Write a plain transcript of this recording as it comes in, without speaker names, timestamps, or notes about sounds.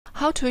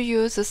How to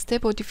use the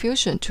Stable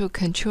Diffusion to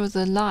control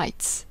the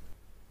lights?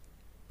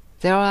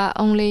 There are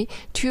only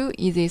 2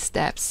 easy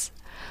steps.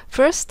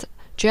 First,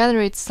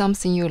 generate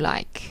something you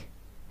like.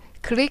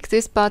 Click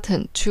this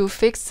button to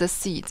fix the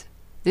seed.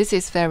 This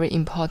is very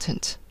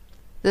important.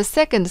 The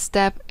second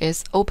step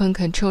is open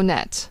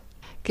controlnet.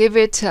 Give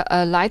it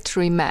a light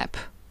remap,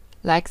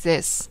 like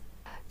this.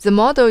 The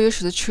model you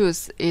should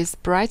choose is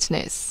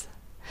brightness.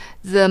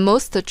 The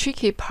most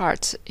tricky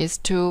part is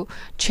to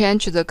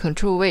change the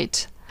control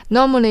weight.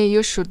 Normally,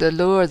 you should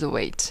lower the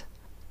weight.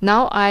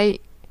 Now I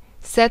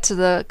set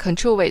the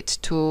control weight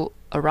to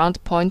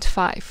around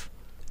 0.5.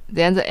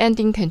 Then the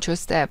ending control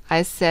step,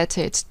 I set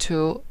it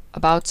to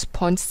about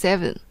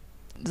 0.7.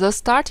 The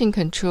starting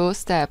control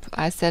step,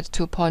 I set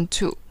to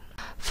 0.2.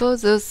 For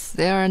this,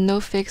 there are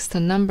no fixed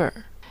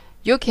number.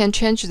 You can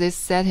change these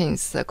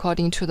settings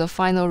according to the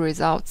final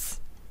results.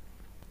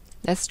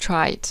 Let's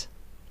try it.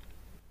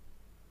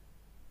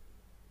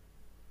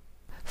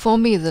 For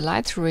me, the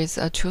light rays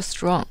are too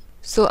strong,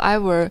 so I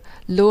will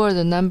lower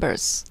the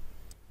numbers.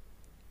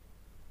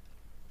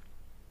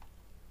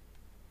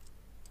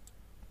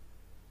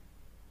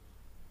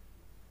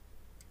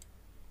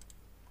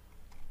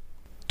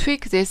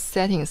 Tweak these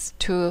settings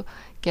to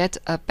get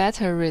a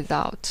better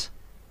result.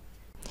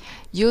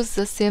 Use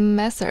the same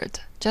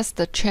method,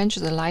 just change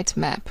the light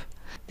map.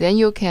 Then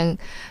you can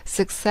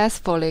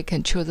successfully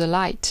control the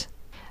light.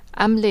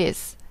 I'm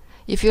Liz.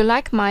 If you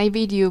like my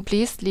video,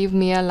 please leave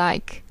me a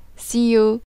like. See you!